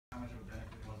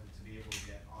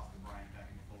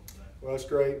Well, it's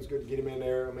great. It's good to get him in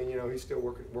there. I mean, you know, he's still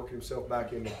working himself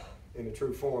back into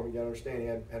true form. You got to understand he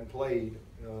hadn't played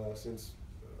since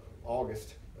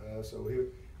August, so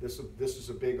this is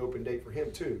a big open date for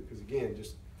him too. Because again,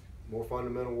 just more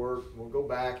fundamental work. We'll go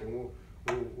back and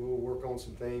we'll work on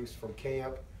some things from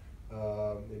camp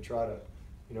and try to,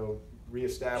 you know,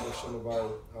 reestablish some of our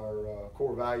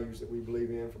core values that we believe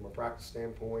in from a practice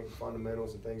standpoint,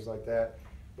 fundamentals and things like that.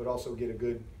 But also get a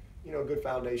good, you know, good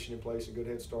foundation in place, a good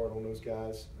head start on those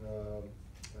guys,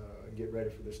 and get ready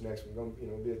for this next one. Going to, you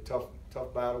know, be a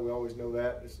tough battle. We always know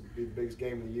that. This will be the biggest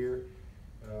game of the year,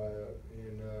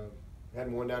 and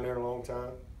hadn't won down there in a long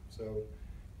time. So,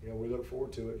 you know, we look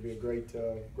forward to it. It'll be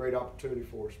a great opportunity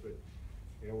for us. But,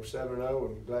 you know, we're 7-0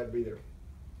 and glad to be there.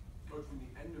 Coach, from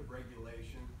the end of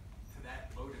regulation to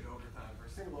that loaded overtime, for a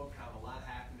single overtime, a lot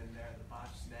happened in there. The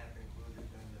botch snap included,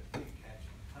 and the big catch,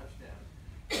 touchdown.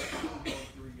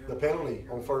 The penalty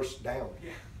on first down.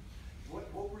 Yeah.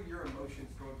 What were your emotions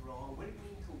going through all? What did it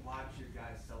mean to watch your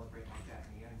guys celebrate like that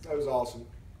in the end zone? That was awesome.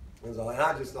 It was, and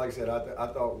I just, like I said, I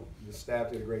thought the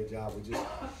staff did a great job.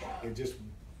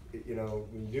 You know,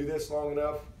 when you do this long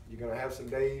enough, you're going to have some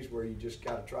days where you just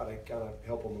got to try to kind of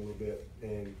help them a little bit.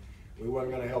 And we weren't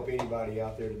going to help anybody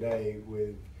out there today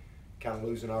with kind of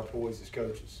losing our poise as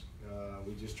coaches.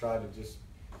 We just tried to just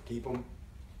keep them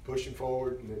pushing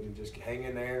forward and just hang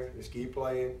in there, just keep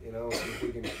playing. You know, if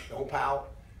we can, don't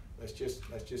pout. Let's just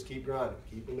keep grinding,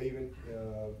 keep believing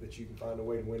that you can find a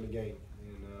way to win the game.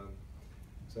 And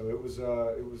so it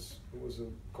was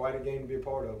quite a game to be a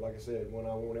part of. Like I said, one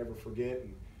I won't ever forget.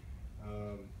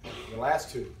 And the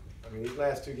last two, I mean, these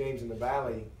last two games in the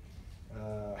Valley,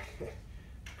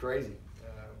 crazy.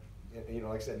 And, you know,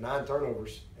 like I said, 9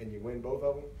 turnovers and you win both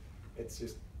of them. It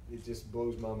just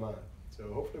blows my mind. So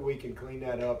hopefully we can clean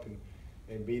that up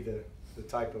and be the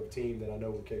type of team that I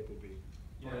know we're capable of being.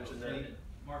 Yeah,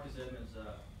 Marcus Edmonds is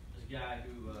a guy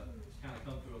who has kind of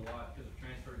come through a lot because of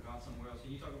transfer and gone somewhere else.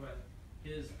 Can you talk about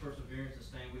his perseverance and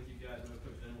staying with you guys? I know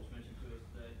Coach Venables mentioned to us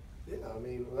today. Yeah, I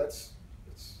mean, well, that's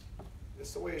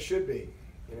the way it should be.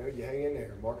 You know, you hang in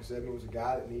there. Marcus Edmonds was a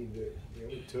guy that needed to,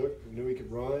 you know, knew he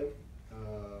could run.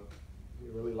 We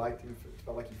really liked him.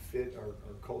 Felt like he fit our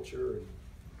culture,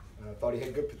 and thought he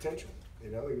had good potential.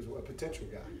 You know, he was a potential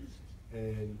guy,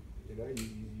 and you know,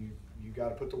 you got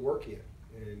to put the work in.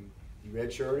 And he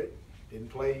redshirted, didn't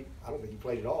play. I don't think he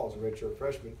played at all as a redshirt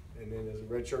freshman, and then as a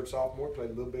redshirt sophomore, played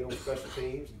a little bit on special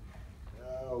teams,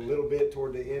 and, a little bit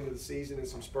toward the end of the season in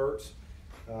some spurts,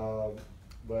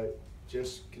 but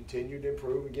just continued to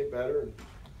improve and get better,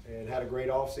 and had a great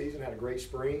offseason, had a great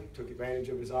spring, took advantage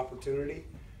of his opportunity,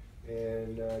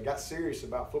 and got serious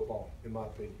about football, in my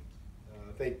opinion.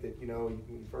 I think that, you know, when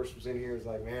he first was in here, it's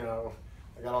like, man,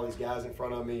 I got all these guys in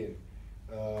front of me,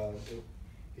 and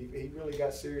he really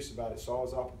got serious about it, saw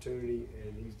his opportunity,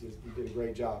 and he did a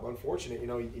great job. Unfortunate, you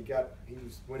know,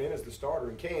 went in as the starter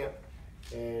in camp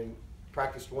and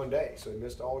practiced one day, so he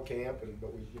missed all the camp,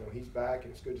 but you know, he's back,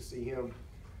 and it's good to see him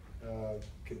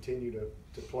continue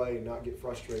to play and not get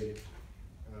frustrated.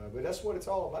 But that's what it's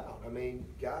all about. I mean,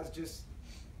 guys just,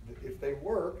 if they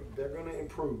work, they're going to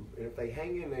improve, and if they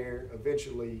hang in there,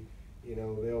 eventually, you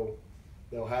know,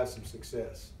 they'll have some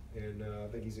success. And I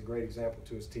think he's a great example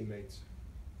to his teammates.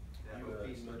 You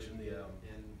mentioned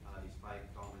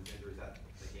despite Coleman's injury, is that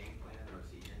the game plan, or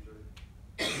is he injured?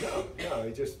 No,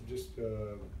 he just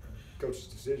coach's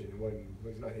decision.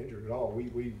 He's not injured at all. We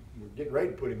were getting ready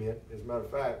to put him in. As a matter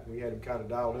of fact, we had him kind of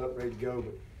dialed up, ready to go,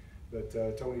 but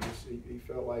Tony just he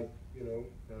felt like, you know,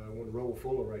 wanted to roll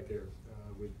Fuller right there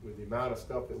with the amount of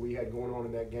stuff that we had going on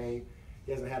in that game.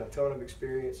 He hasn't had a ton of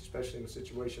experience, especially in a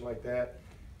situation like that,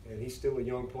 and he's still a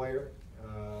young player.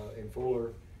 And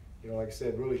Fuller, you know, like I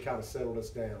said, really kind of settled us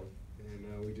down,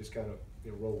 and we just kind of,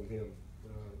 you know, rolled him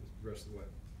the rest of the way.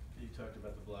 You talked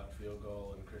about the blocked field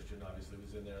goal, and Christian obviously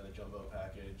was in there in the jumbo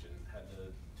package and had the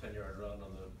 10-yard run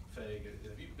on the fake.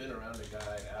 Have you been around a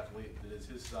guy, an athlete that is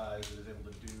his size, that is able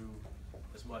to do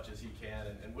as much as he can,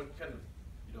 and what kind of,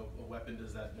 you know, a weapon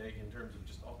does that make in terms of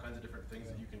just all kinds of different things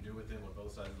that you can do with him on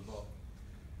both sides of the ball?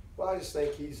 Well, I just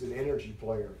think he's an energy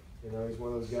player. You know, he's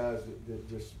one of those guys that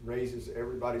just raises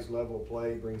everybody's level of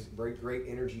play, brings great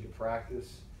energy to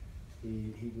practice.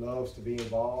 He loves to be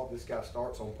involved. This guy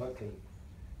starts on punt team.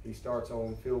 He starts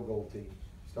on field goal team.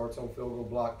 Starts on field goal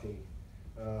block team.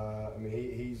 I mean,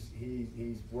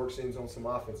 he works in on some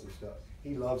offensive stuff.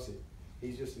 He loves it.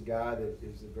 He's just a guy that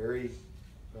is a very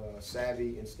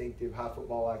savvy, instinctive, high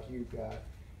football IQ guy,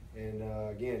 and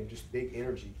again, just big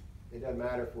energy. It doesn't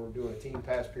matter if we're doing a team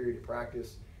pass period of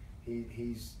practice.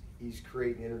 He's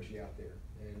creating energy out there,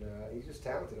 and he's just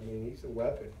talented. I mean, he's a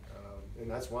weapon, and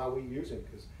that's why we use him,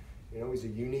 because You know, he's a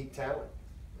unique talent.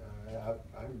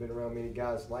 I haven't been around many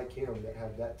guys like him that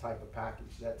have that type of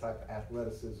package, that type of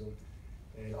athleticism,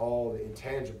 and all the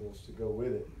intangibles to go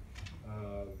with it.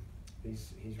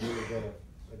 He's really been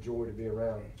a joy to be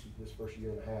around this first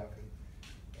year and a half,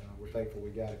 and we're thankful we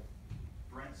got him.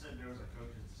 Brent said there was a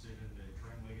coach's decision that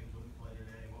Trent Wiggins wouldn't play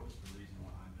today. What was the reason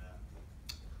behind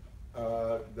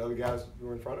that? The other guys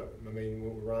were in front of him. I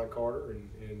mean, with Ryan Carter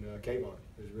and Kayvon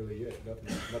is really it.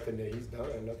 Nothing that he's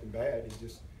done, nothing bad.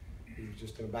 He was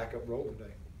just in a backup role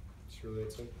today. It's really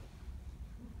that simple.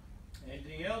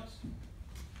 Anything else?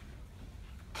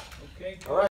 Okay. All right.